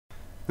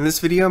In this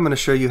video, I'm going to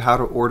show you how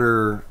to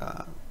order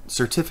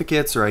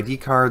certificates or ID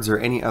cards or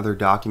any other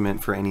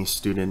document for any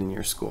student in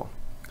your school.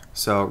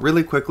 So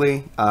really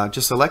quickly,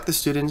 just select the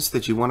students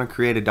that you want to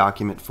create a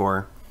document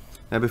for.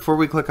 Now before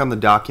we click on the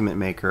document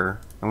maker,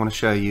 I want to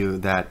show you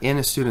that in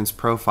a student's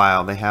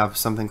profile they have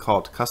something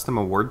called custom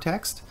award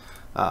text.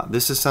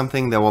 This is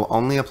something that will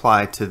only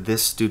apply to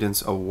this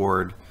student's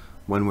award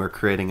when we're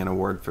creating an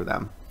award for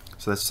them.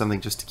 So that's something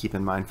just to keep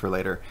in mind for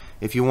later.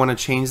 If you want to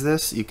change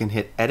this, you can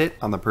hit edit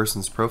on the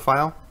person's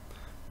profile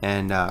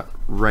and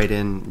write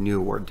in new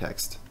award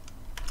text.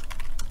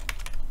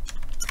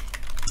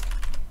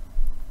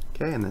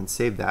 Okay, and then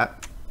save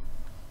that.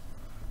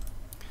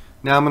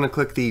 Now I'm going to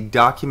click the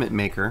document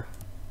maker.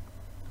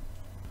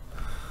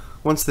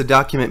 Once the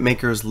document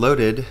maker is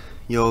loaded,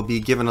 you'll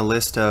be given a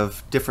list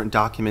of different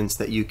documents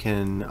that you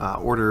can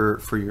order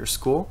for your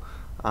school.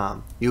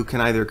 You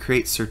can either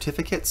create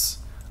certificates,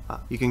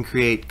 you can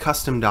create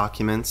custom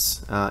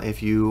documents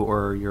if you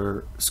or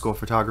your school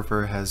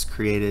photographer has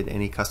created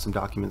any custom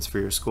documents for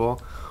your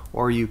school,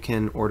 or you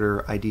can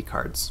order ID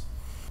cards.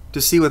 To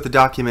see what the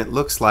document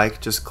looks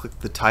like, just click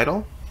the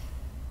title,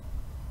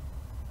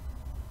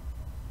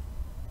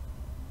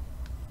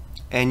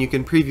 and you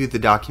can preview the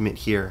document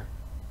here.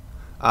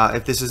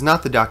 If this is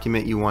not the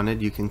document you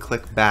wanted, you can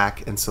click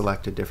back and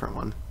select a different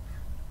one.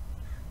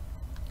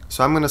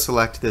 So I'm going to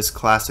select this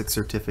classic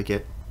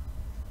certificate.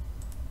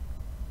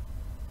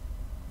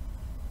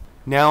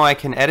 Now I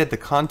can edit the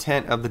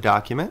content of the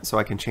document, so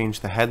I can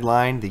change the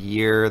headline, the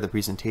year, the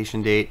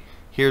presentation date.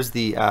 Here's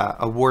the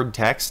award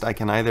text. I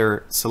can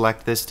either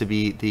select this to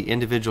be the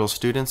individual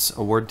student's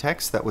award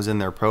text that was in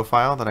their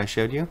profile that I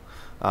showed you.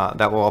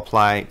 That will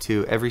apply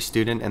to every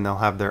student, and they'll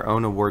have their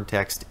own award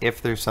text if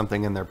there's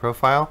something in their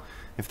profile.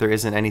 If there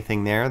isn't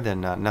anything there,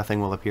 then nothing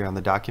will appear on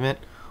the document.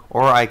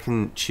 Or I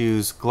can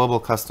choose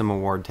global custom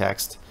award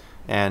text,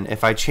 and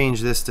if I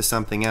change this to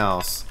something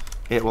else,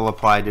 it will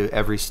apply to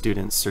every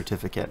student's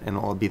certificate, and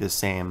it will be the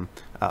same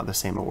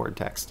award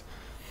text.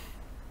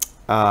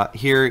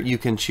 Here you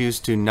can choose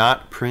to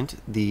not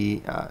print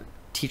the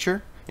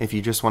teacher if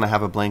you just want to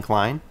have a blank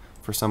line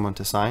for someone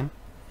to sign.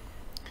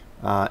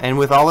 And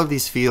with all of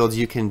these fields,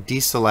 you can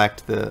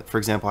deselect for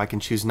example, I can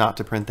choose not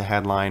to print the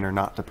headline or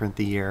not to print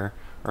the year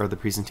or the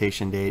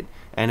presentation date,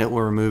 and it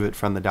will remove it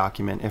from the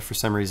document if for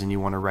some reason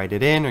you want to write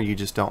it in or you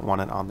just don't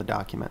want it on the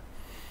document.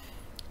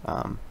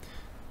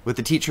 With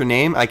the teacher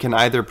name, I can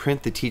either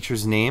print the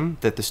teacher's name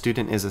that the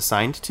student is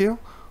assigned to,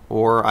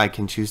 or I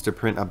can choose to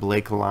print a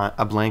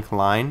blank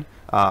line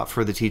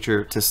for the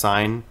teacher to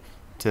sign,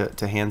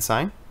 to hand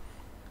sign.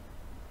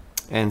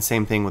 And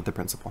same thing with the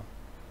principal.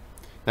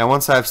 Now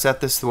once I've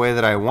set this the way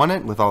that I want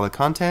it with all the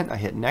content, I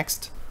hit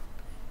next.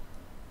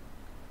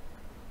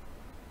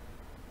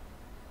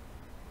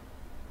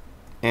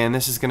 And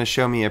this is going to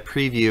show me a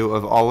preview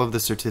of all of the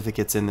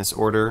certificates in this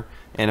order.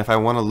 And if I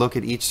want to look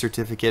at each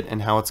certificate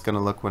and how it's going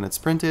to look when it's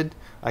printed,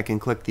 I can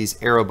click these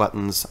arrow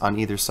buttons on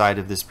either side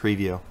of this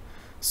preview.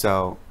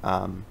 So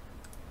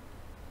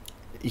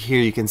here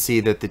you can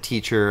see that the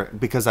teacher,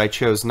 because I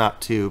chose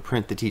not to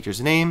print the teacher's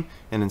name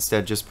and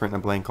instead just print a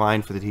blank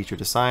line for the teacher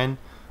to sign,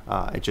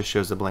 it just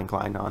shows a blank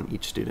line on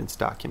each student's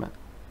document.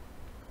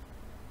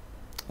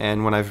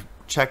 And when I've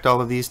checked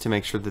all of these to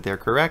make sure that they're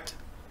correct,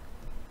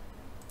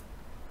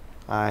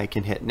 I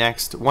can hit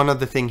next. One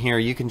other thing here,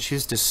 you can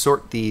choose to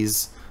sort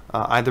these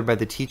either by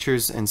the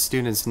teacher's and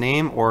student's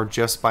name or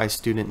just by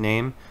student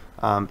name.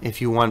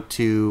 If you want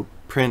to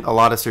print a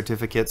lot of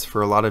certificates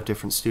for a lot of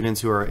different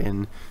students who are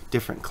in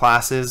different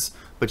classes,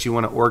 but you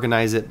want to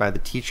organize it by the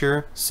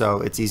teacher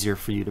so it's easier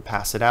for you to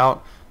pass it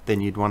out,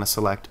 then you'd want to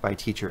select by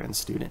teacher and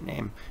student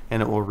name,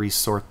 and it will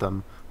resort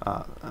them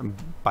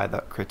by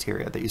the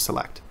criteria that you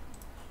select.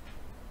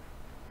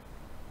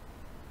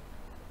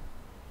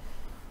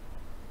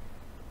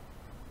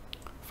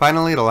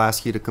 Finally, it'll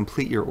ask you to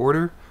complete your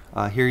order.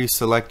 Here you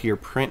select your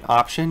print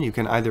option. You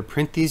can either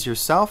print these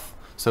yourself,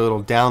 so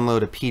it'll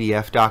download a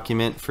PDF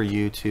document for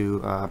you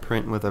to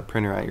print with a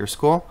printer at your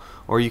school,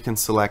 or you can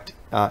select,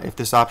 if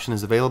this option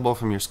is available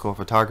from your school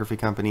photography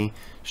company,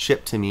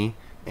 ship to me,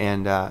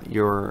 and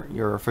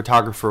your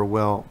photographer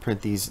will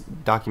print these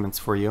documents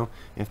for you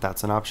if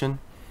that's an option.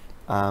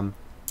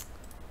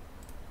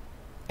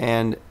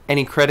 And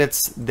any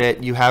credits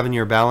that you have in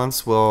your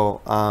balance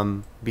will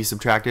be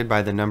subtracted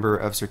by the number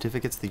of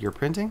certificates that you're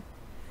printing.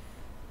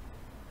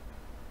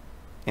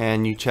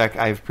 And you check,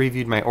 I've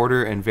previewed my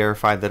order and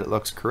verified that it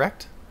looks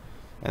correct,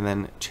 and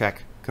then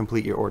check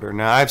complete your order.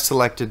 Now I've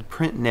selected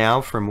print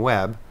now from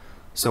web,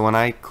 so when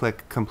I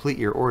click complete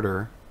your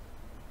order,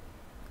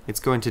 it's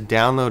going to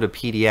download a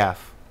PDF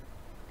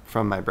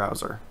from my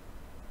browser.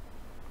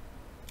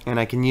 And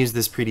I can use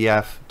this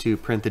PDF to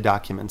print the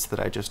documents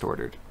that I just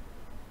ordered.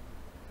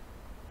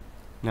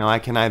 Now I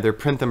can either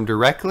print them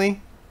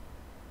directly,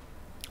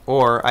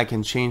 or I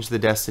can change the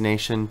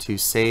destination to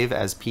save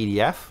as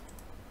PDF.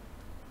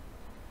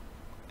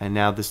 And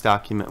now this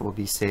document will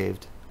be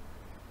saved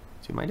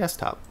to my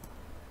desktop.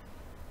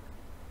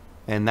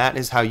 And that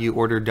is how you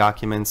order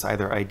documents,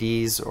 either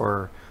IDs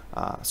or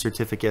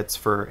certificates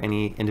for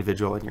any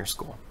individual in your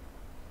school.